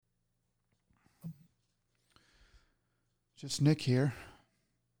Just Nick here,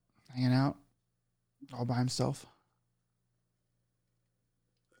 hanging out all by himself,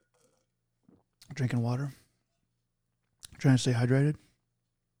 drinking water, trying to stay hydrated.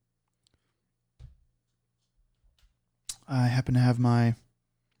 I happen to have my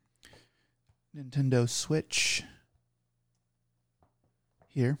Nintendo Switch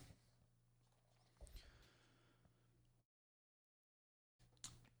here.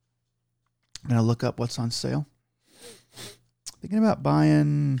 I'm going to look up what's on sale. Thinking about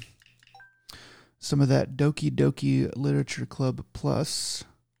buying some of that Doki Doki Literature Club Plus.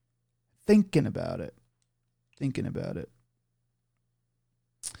 Thinking about it.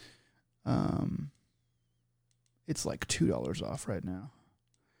 It's like $2 off right now.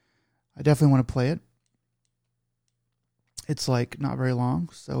 I definitely want to play it. It's like not very long,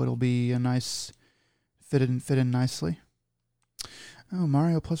 so it'll be a nice fit in nicely. Oh,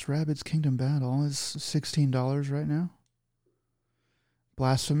 Mario plus Rabbids Kingdom Battle is $16 right now.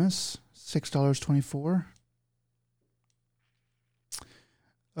 Blasphemous, $6.24.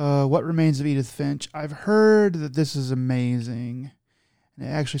 What Remains of Edith Finch? I've heard that this is amazing, and it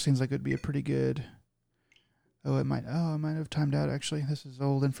actually seems like it would be a pretty good. I might have timed out. Actually, this is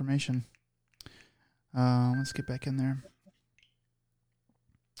old information. Let's get back in there.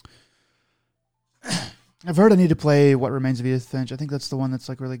 I've heard I need to play What Remains of Edith Finch. I think that's the one that's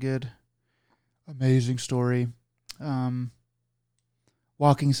like really good. Amazing story.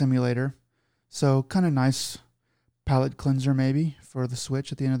 Walking simulator. So kind of nice palate cleanser maybe for the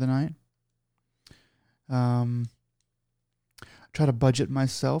Switch at the end of the night. Try to budget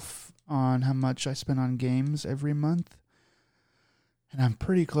myself on how much I spend on games every month. And I'm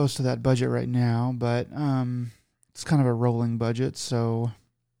pretty close to that budget right now, but it's kind of a rolling budget, so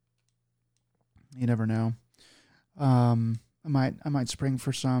you never know. I might spring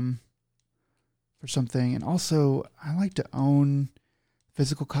for something, and also I like to own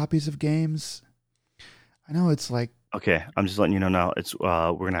physical copies of games. I know it's like Okay, I'm just letting you know now. It's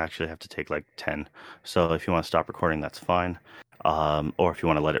we're gonna actually have to take like 10. So if you want to stop recording, that's fine. Or if you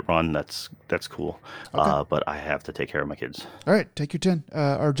want to let it run, that's cool. okay. But I have to take care of my kids. All right, take your 10.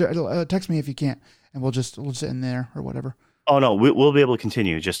 Or text me if you can't, and we'll just end there or whatever. Oh no, we'll be able to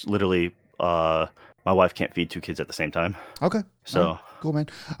continue. Just literally, my wife can't feed two kids at the same time. Okay. So all right. Cool, man.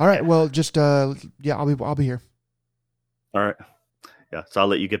 All right. Well, just yeah, I'll be here. all right. Yeah, so I'll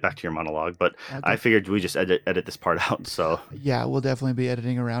let you get back to your monologue, but Okay. I figured we just edit this part out. So yeah, we'll definitely be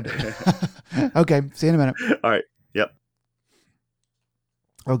editing around it. Okay, see you in a minute. all right. Yep.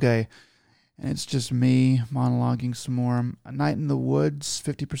 Okay, and it's just me monologuing some more. A Night in the Woods,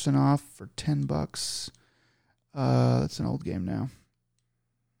 50% off for $10. That's an old game now.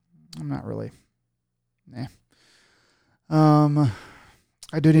 I'm not really. Nah.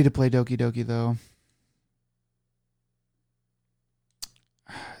 I do need to play Doki Doki though.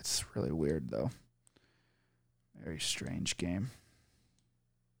 It's really weird though. Very strange game.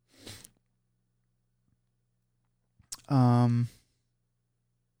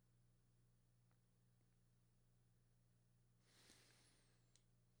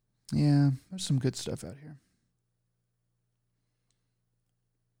 Yeah, there's some good stuff out here.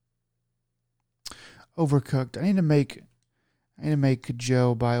 Overcooked. I need to make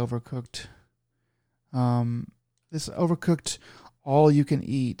Joe buy Overcooked. This Overcooked all you can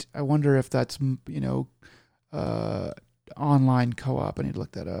eat. I wonder if that's online co-op. I need to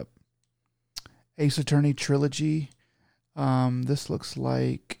look that up. Ace Attorney Trilogy. This looks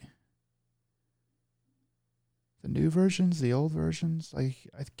like the new versions, the old versions. I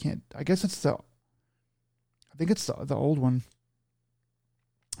can't. I guess it's the. I think it's the old one.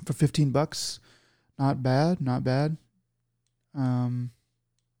 For $15. Not bad.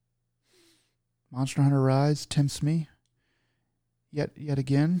 Monster Hunter Rise tempts me. Yet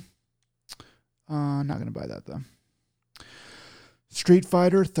again. Not gonna buy that though. Street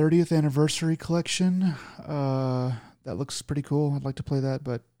Fighter 30th Anniversary Collection. That looks pretty cool. I'd like to play that,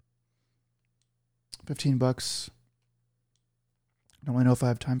 but $15. Don't really know if I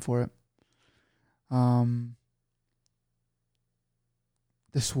have time for it.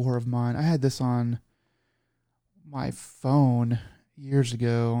 This War of Mine. I had this on my phone years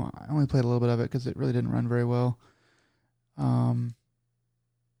ago. I only played a little bit of it because it really didn't run very well.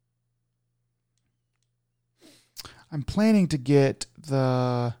 I'm planning to get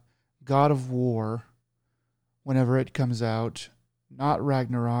the God of War whenever it comes out. Not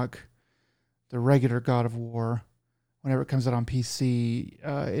Ragnarok, the regular God of War, whenever it comes out on PC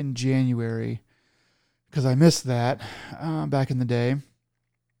in January. Because I missed that back in the day.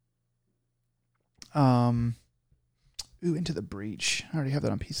 Into the Breach. I already have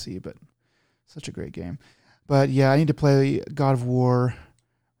that on PC, but such a great game. But yeah, I need to play God of War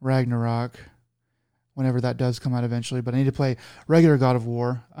Ragnarok whenever that does come out eventually. But I need to play regular God of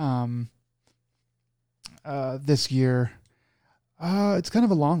War this year. It's kind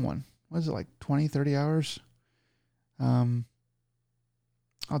of a long one. What is it, like 20, 30 hours? I'll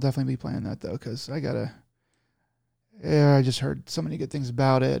definitely be playing that though, because I just heard so many good things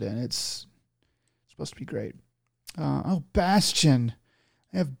about it, and it's supposed to be great. Bastion.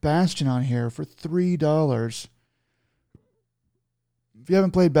 I have Bastion on here for $3. If you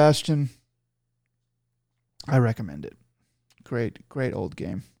haven't played Bastion, I recommend it. Great old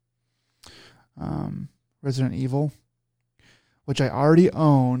game. Resident Evil, which I already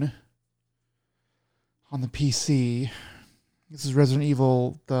own on the PC. This is Resident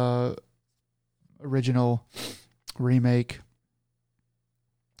Evil, the original remake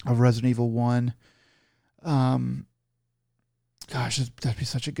of Resident Evil 1. Gosh, that'd be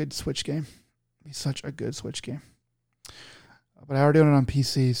such a good Switch game. But I already own it on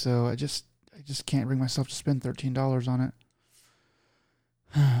PC, so I just can't bring myself to spend $13 on it.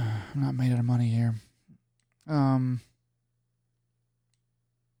 I'm not made out of money here.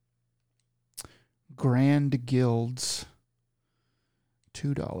 Grand Guilds,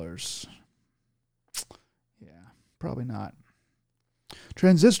 $2. Yeah, probably not.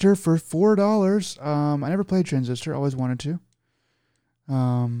 Transistor for $4. I never played Transistor. Always wanted to.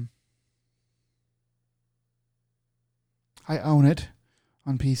 I own it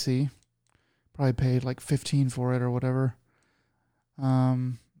on PC. Probably paid like $15 for it or whatever.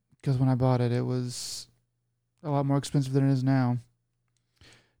 Because when I bought it, it was a lot more expensive than it is now.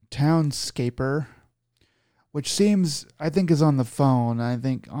 Townscaper, which I think is on the phone. I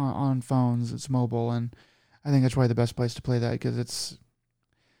think on phones it's mobile, and I think that's probably the best place to play that because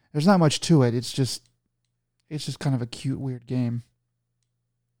there's not much to it. It's just kind of a cute, weird game.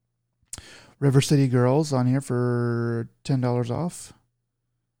 River City Girls on here for $10 off.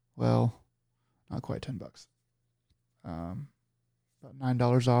 Well, not quite $10. About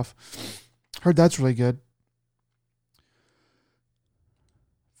 $9 off. Heard that's really good.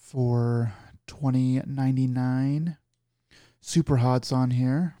 For $20.99. Super Hot's on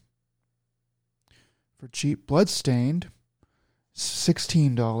here for cheap. Bloodstained,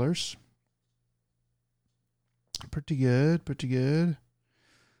 $16. Pretty good.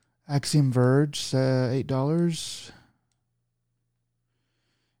 Axiom Verge, $8.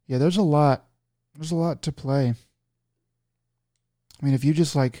 Yeah, there's a lot to play. I mean, if you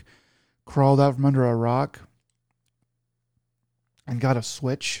just like crawled out from under a rock and got a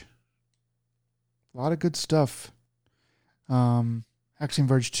Switch, a lot of good stuff. Axiom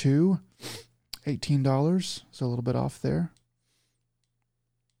Verge 2, $18, so a little bit off there.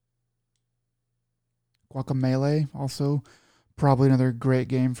 Guacamelee, also probably another great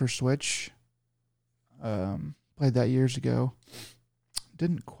game for Switch. Played that years ago.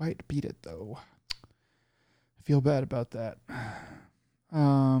 Didn't quite beat it though. I feel bad about that.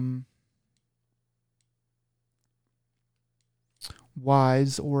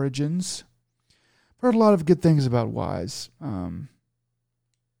 Wise Origins. Heard a lot of good things about Wise. It's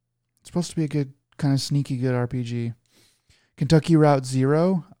supposed to be a good, kind of sneaky good RPG. Kentucky Route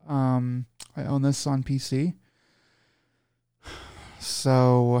Zero. I own this on PC.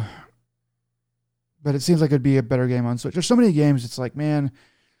 So, but it seems like it'd be a better game on Switch. There's so many games, it's like, man,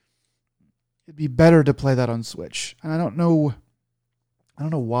 it'd be better to play that on Switch. And I don't know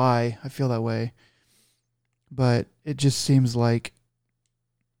why I feel that way, but it just seems like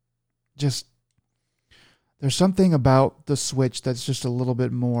there's something about the Switch that's just a little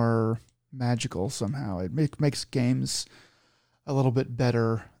bit more magical somehow. It makes games a little bit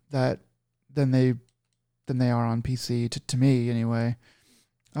better than they are on PC, to me anyway.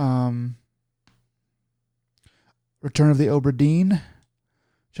 Return of the Obra Dinn,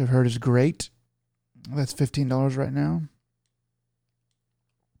 which I've heard is great. That's $15 right now.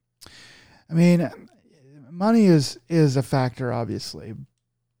 I mean, money is a factor, obviously,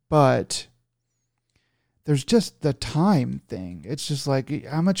 but there's just the time thing. It's just like,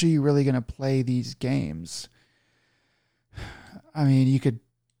 how much are you really going to play these games? I mean, you could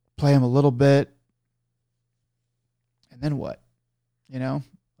play them a little bit, and then what? You know?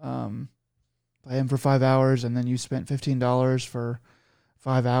 Play them for 5 hours, and then you spent $15 for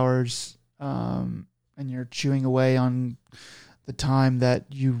 5 hours, and you're chewing away on the time that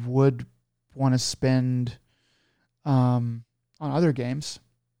you would want to spend on other games.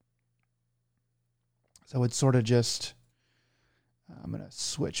 So it's sort of just, I'm going to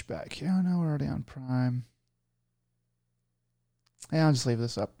switch back. Yeah, no, we're already on Prime. Yeah, I'll just leave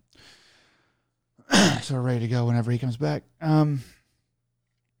this up. So we're ready to go whenever he comes back.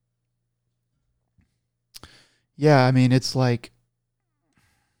 yeah, I mean, it's like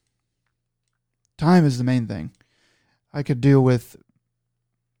time is the main thing. I could deal with,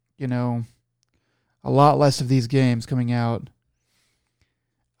 you know, a lot less of these games coming out.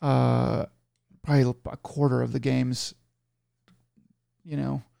 Probably a quarter of the games, you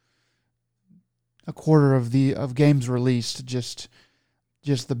know, a quarter of games released, just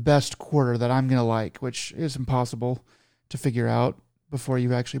the best quarter that I'm gonna like, which is impossible to figure out before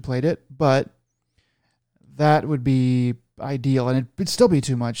you've actually played it. But that would be ideal, and it'd still be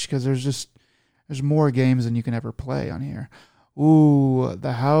too much because there's more games than you can ever play on here. Ooh,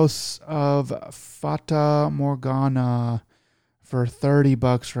 the House of Fata Morgana for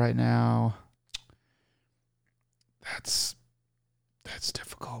 $30 right now. That's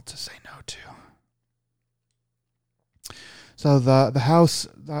difficult to say no to. So the house,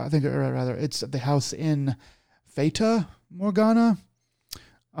 I think, or rather, it's the house in Fata Morgana.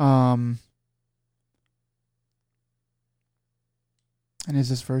 And is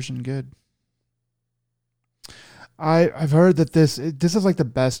this version good? I've heard that this is like the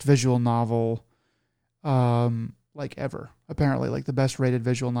best visual novel, like ever. Apparently, like the best rated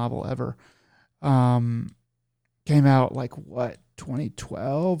visual novel ever. Came out like what,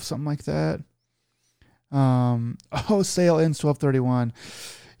 2012, something like that. Sale ends 12/31.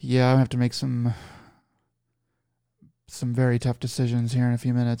 Yeah, I'm gonna have to make some very tough decisions here in a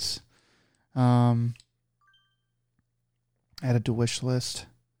few minutes. Add it to wish list.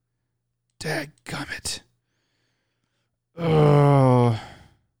 Dadgummit. Oh,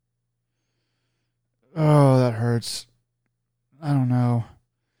 that hurts. I don't know.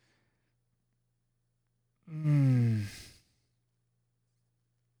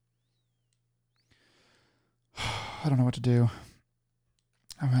 I don't know what to do.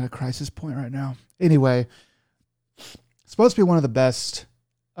 I'm at a crisis point right now. Anyway, it's supposed to be one of the best,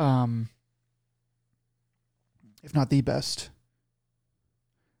 if not the best,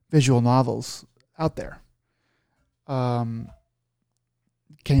 visual novels out there.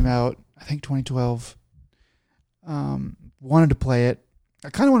 Came out, I think, 2012. Wanted to play it. I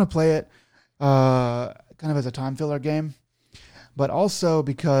kind of want to play it kind of as a time filler game, but also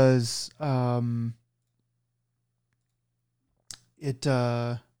because I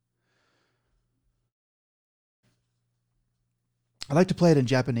like to play it in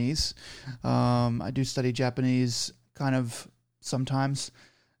Japanese. I do study Japanese kind of sometimes.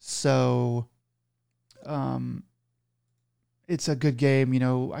 So it's a good game. You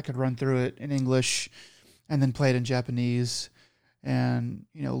know, I could run through it in English and then play it in Japanese and,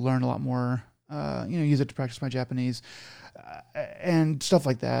 you know, learn a lot more, use it to practice my Japanese and stuff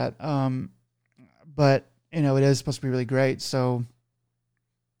like that. But, you know, it is supposed to be really great. So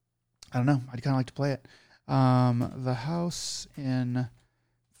I don't know. I'd kind of like to play it. The House in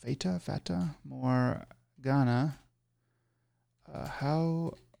Fata Morgana.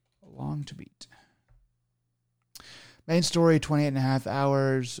 How long to beat? Main story, 28.5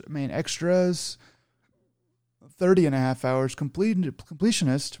 hours. Main extras, 30.5 hours.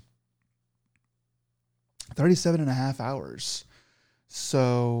 Completionist, 37.5 hours.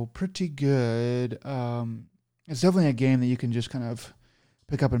 So pretty good. It's definitely a game that you can just kind of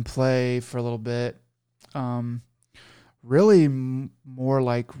pick up and play for a little bit. Really more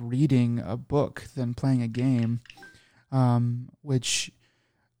like reading a book than playing a game, which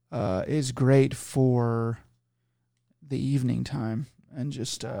is great for the evening time. And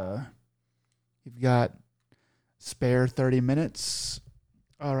just you've got spare 30 minutes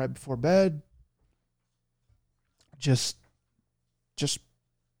right before bed. Just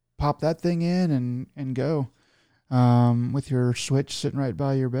pop that thing in and go with your Switch sitting right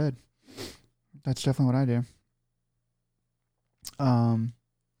by your bed. That's definitely what I do.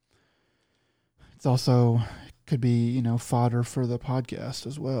 It's also could be, you know, fodder for the podcast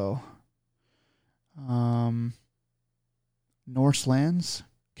as well. Norselands,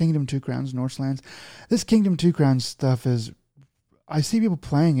 Kingdom Two Crowns, Norselands. This Kingdom Two Crowns stuff is, I see people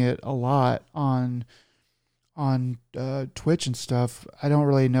playing it a lot on Twitch and stuff. I don't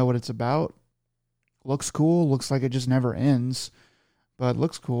really know what it's about. Looks cool. Looks like it just never ends, but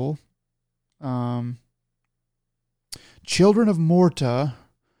looks cool. Children of Morta,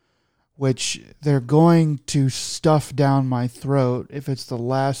 which they're going to stuff down my throat if it's the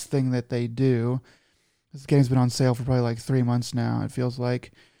last thing that they do. This game's been on sale for probably like 3 months now. It feels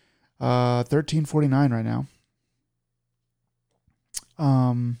like $13.49 right now.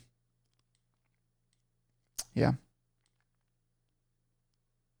 Yeah.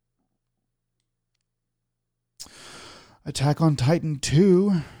 Attack on Titan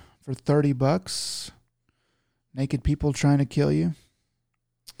 2 for $30. Naked people trying to kill you.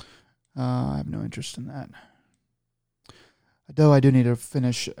 I have no interest in that. Though I do need to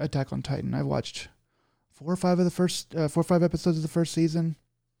finish Attack on Titan. I've watched 4 or 5 episodes of the first season.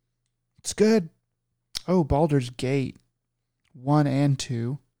 It's good. Oh, Baldur's Gate 1 and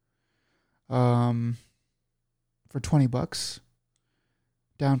 2. For $20,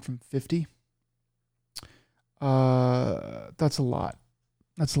 down from 50. That's a lot.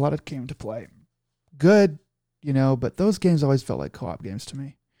 That's a lot of game to play. Good, but those games always felt like co-op games to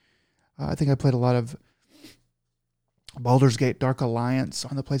me. I think I played a lot of Baldur's Gate Dark Alliance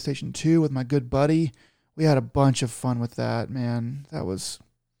on the PlayStation 2 with my good buddy. We had a bunch of fun with that, man. That was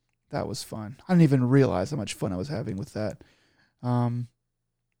fun. I didn't even realize how much fun I was having with that.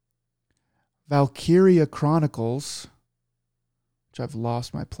 Valkyria Chronicles, which I've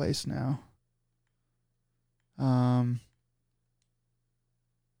lost my place now.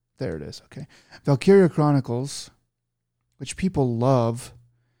 There it is. Okay. Valkyria Chronicles, which people love.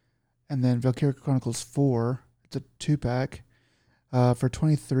 And then Valkyria Chronicles 4. It's a 2-pack for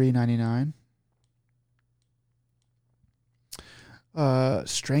 $23.99.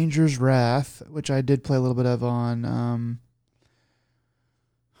 Stranger's Wrath, which I did play a little bit of on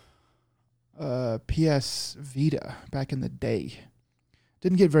PS Vita back in the day.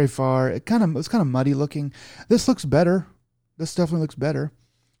 Didn't get very far. It was kind of muddy looking. This looks better. This definitely looks better.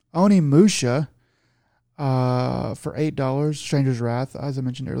 Onimusha for $8. Stranger's Wrath, as I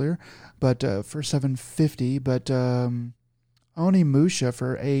mentioned earlier, but for $7.50. But Onimusha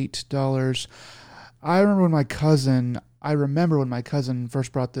for $8. I remember when my cousin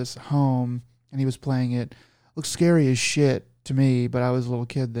first brought this home and he was playing it. Looked scary as shit to me, but I was a little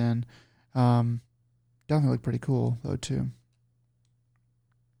kid then. Definitely looked pretty cool though too.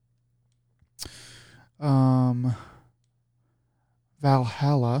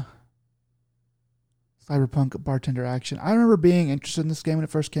 Valhalla, Cyberpunk Bartender Action. I remember being interested in this game when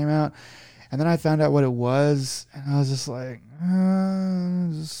it first came out, and then I found out what it was, and I was just like,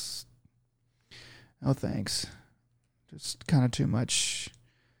 no thanks. Just kind of too much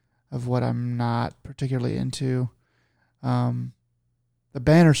of what I'm not particularly into. The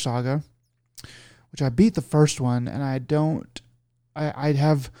Banner Saga, which I beat the first one, and I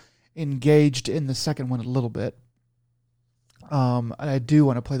have engaged in the second one a little bit. And I do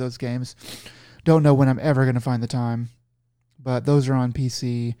want to play those games. Don't know when I'm ever going to find the time, but those are on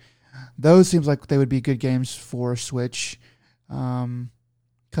PC. Those seems like they would be good games for Switch. Kind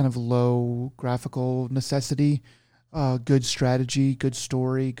of low graphical necessity. Good strategy, good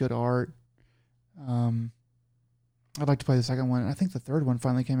story, good art. I'd like to play the second one. I think the third one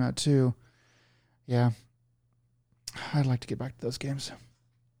finally came out too. Yeah. I'd like to get back to those games.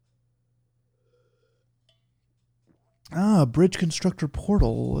 Bridge Constructor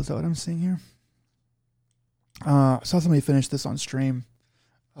Portal. Is that what I'm seeing here? I saw somebody finish this on stream.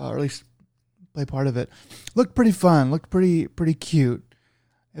 Or at least play part of it. Looked pretty fun. Looked pretty cute.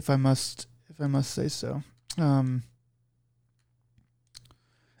 If I must say so.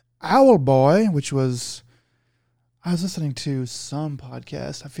 Owlboy, which was... I was listening to some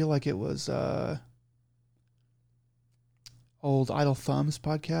podcast. I feel like it was old Idle Thumbs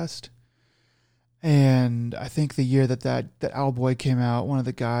podcast. And I think the year that Owlboy came out, one of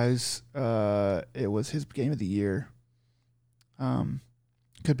the guys, it was his game of the year.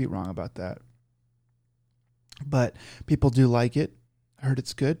 Could be wrong about that. But people do like it. I heard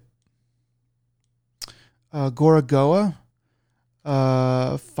it's good. Gorogoa,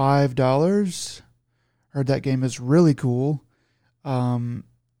 $5. Heard that game is really cool. Can't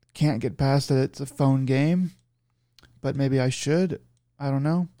get past it. It's a phone game. But maybe I should. I don't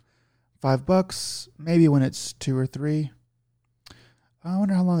know. $5, maybe when it's 2 or 3. I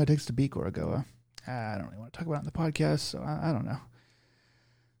wonder how long it takes to beat Gorogoa. I don't really want to talk about it on the podcast, so I don't know.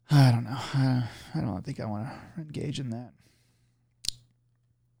 I don't know. I don't think I want to engage in that.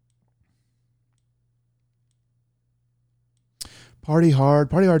 Party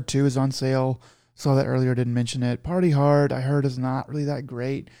Hard. Party Hard 2 is on sale. Saw that earlier, didn't mention it. Party Hard, I heard, is not really that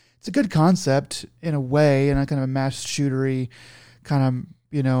great. It's a good concept in a way, in a kind of a mass shootery kind of,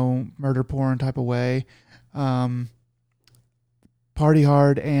 murder porn type of way. Party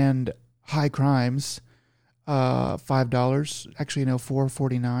Hard and High Crimes, $5. Actually,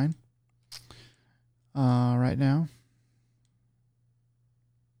 $4.49 right now.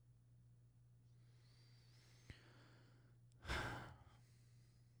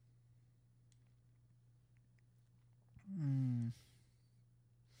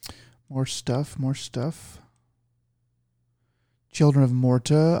 More stuff. Children of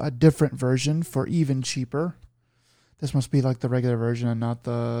Morta, a different version for even cheaper. This must be like the regular version and not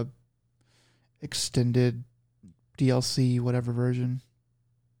the extended DLC, whatever version.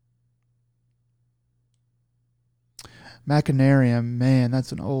 Machinarium, man,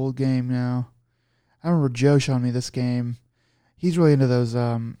 that's an old game now. I remember Joe showing me this game. He's really into those.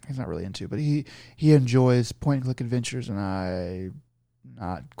 He's not really into, but he enjoys point and click adventures, and I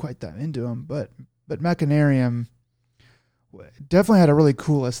not quite that into them. But Machinarium definitely had a really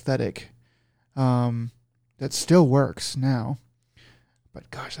cool aesthetic. That still works now. But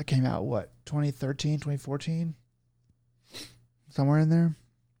gosh, that came out what 2013, 2014, somewhere in there.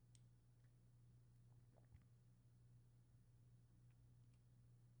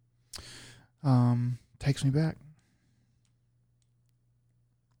 Takes me back.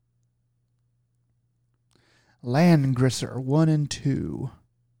 Landgrisser 1 and 2.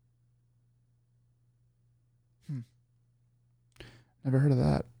 Never heard of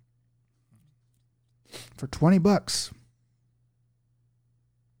that. For $20.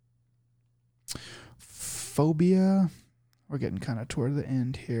 Phobia. We're getting kind of toward the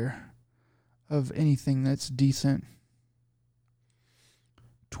end here of anything that's decent.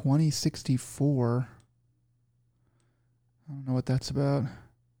 2064. I don't know what that's about.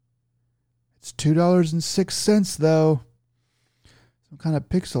 It's $2.06 though. Some kind of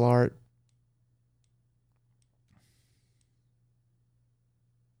pixel art.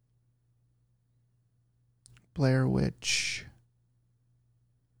 Blair Witch.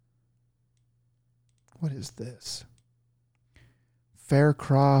 What is this?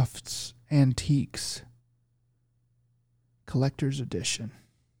 Faircroft's Antiques. Collector's Edition.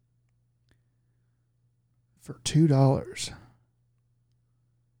 For $2.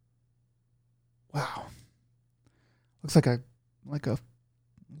 Wow. Looks like a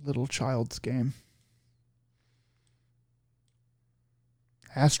little child's game.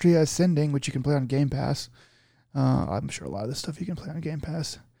 Astria Ascending, which you can play on Game Pass. I'm sure a lot of this stuff you can play on Game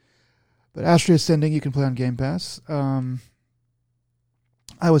Pass. But Astria Ascending you can play on Game Pass. I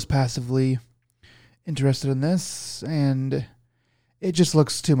was passively interested in this, and it just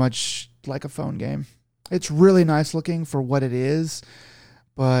looks too much like a phone game. It's really nice looking for what it is,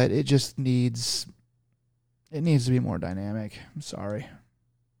 but it just needs to be more dynamic. I'm sorry.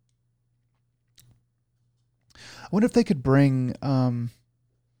 I wonder if they could bring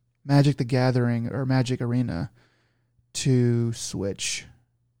Magic the Gathering or Magic Arena to Switch.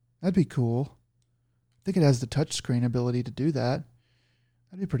 That'd be cool. I think it has the touchscreen ability to do that.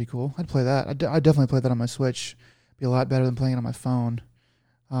 That'd be pretty cool. I'd play that. I'd definitely play that on my Switch. Be a lot better than playing it on my phone.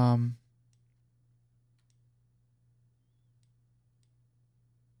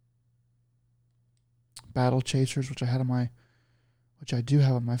 Battle Chasers, which I do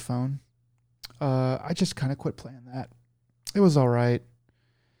have on my phone. I just kind of quit playing that. It was all right.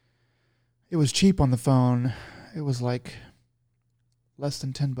 It was cheap on the phone. It was like less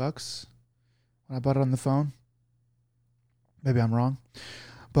than $10 when I bought it on the phone. Maybe I'm wrong,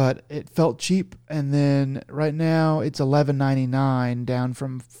 but it felt cheap. And then right now it's $11.99, down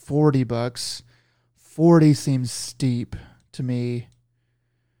from $40. 40 seems steep to me.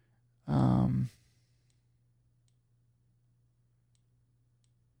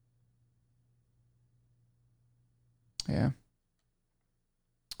 Yeah.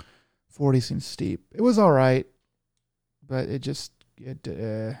 40 seems steep. It was all right, but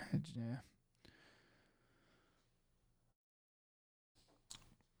yeah.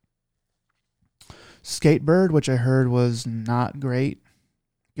 Skatebird, which I heard was not great.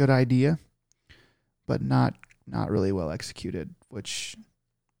 Good idea, but not really well executed, which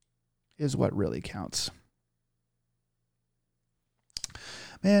is what really counts.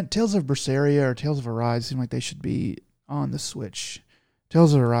 Man, Tales of Berseria or Tales of Arise seem like they should be on the Switch.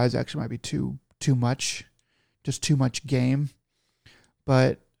 Tales of Arise actually might be too much, just too much game.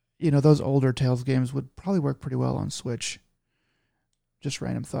 But, those older Tales games would probably work pretty well on Switch. Just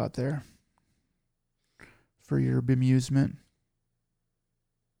random thought there for your bemusement.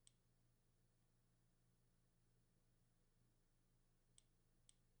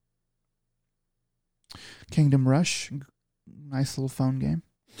 Kingdom Rush, nice little phone game.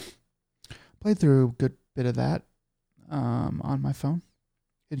 Played through a good bit of that on my phone.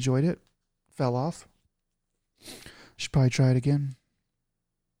 Enjoyed it. Fell off. Should probably try it again.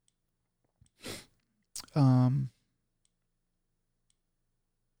 I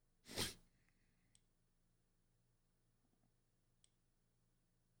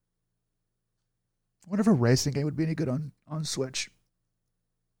wonder if a racing game would be any good on Switch.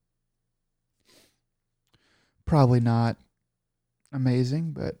 Probably not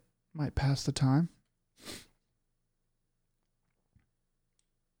amazing, but might pass the time.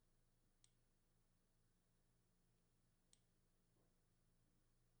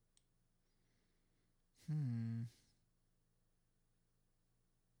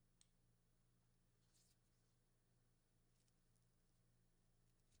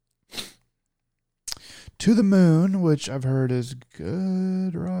 To the Moon, which I've heard is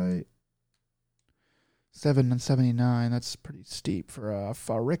good, right? $7.79. That's pretty steep for a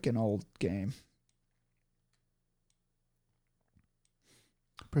frickin' old game.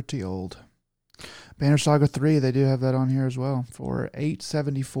 Pretty old. Banner Saga 3, they do have that on here as well for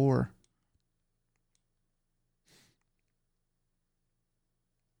 $8.74.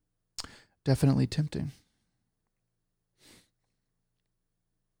 Definitely tempting.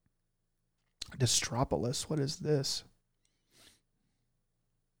 Destropolis, what is this?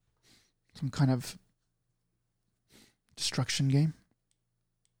 Some kind of destruction game.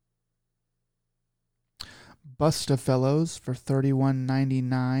 Busta Fellows for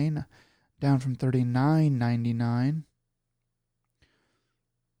 $31.99, down from $39.99.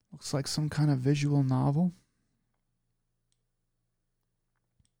 Looks like some kind of visual novel.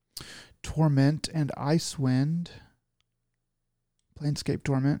 Torment and Icewind. Planescape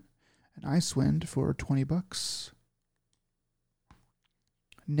Torment and Icewind for $20.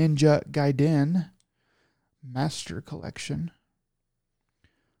 Ninja Gaiden Master Collection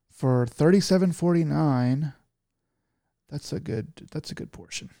for $37.49. That's a good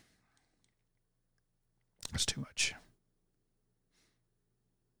portion. That's too much.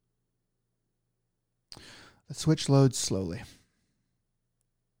 The Switch loads slowly.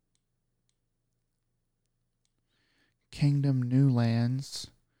 Kingdom New Lands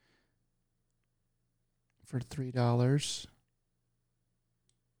for $3.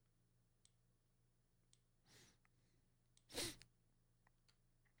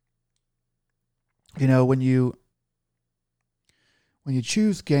 You know, when you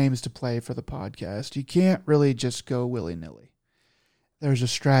choose games to play for the podcast, you can't really just go willy-nilly. There's a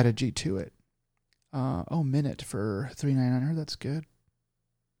strategy to it. Minute for $3.99. That's good.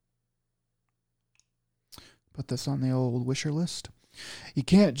 Put this on the old wisher list. You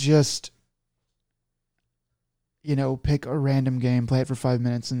can't just, pick a random game, play it for 5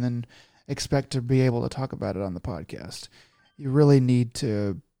 minutes, and then expect to be able to talk about it on the podcast. You really need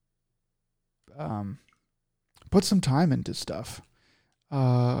to put some time into stuff.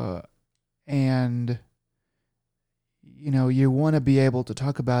 And, you want to be able to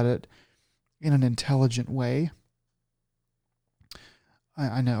talk about it in an intelligent way.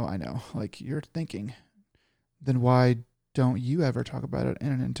 I know. Like, you're thinking, then why don't you ever talk about it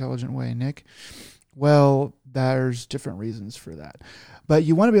in an intelligent way, Nick? Well, there's different reasons for that. But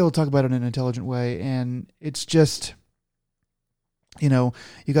you want to be able to talk about it in an intelligent way, and it's just, you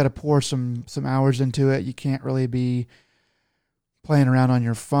got to pour some hours into it. You can't really be playing around on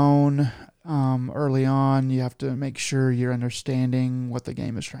your phone early on. You have to make sure you're understanding what the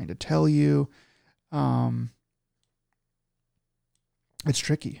game is trying to tell you. It's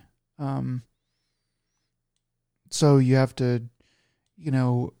tricky. So you have to,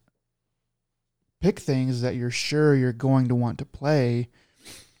 pick things that you're sure you're going to want to play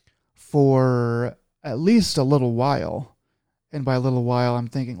for at least a little while. And by a little while, I'm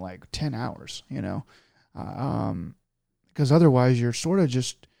thinking like 10 hours, because otherwise you're sort of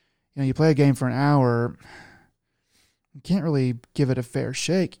just, you play a game for an hour, you can't really give it a fair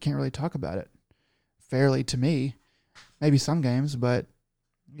shake. You can't really talk about it fairly to me. Maybe some games, but,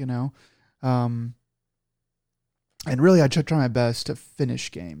 and really I try my best to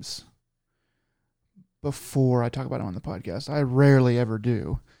finish games before I talk about them on the podcast. I rarely ever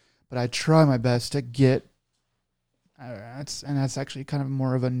do, but I try my best to get, that's actually kind of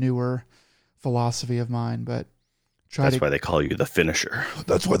more of a newer philosophy of mine, but that's why they call you the finisher.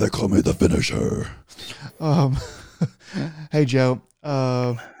 That's why they call me the finisher. Hey, Joe.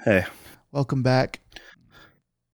 Hey. Welcome back.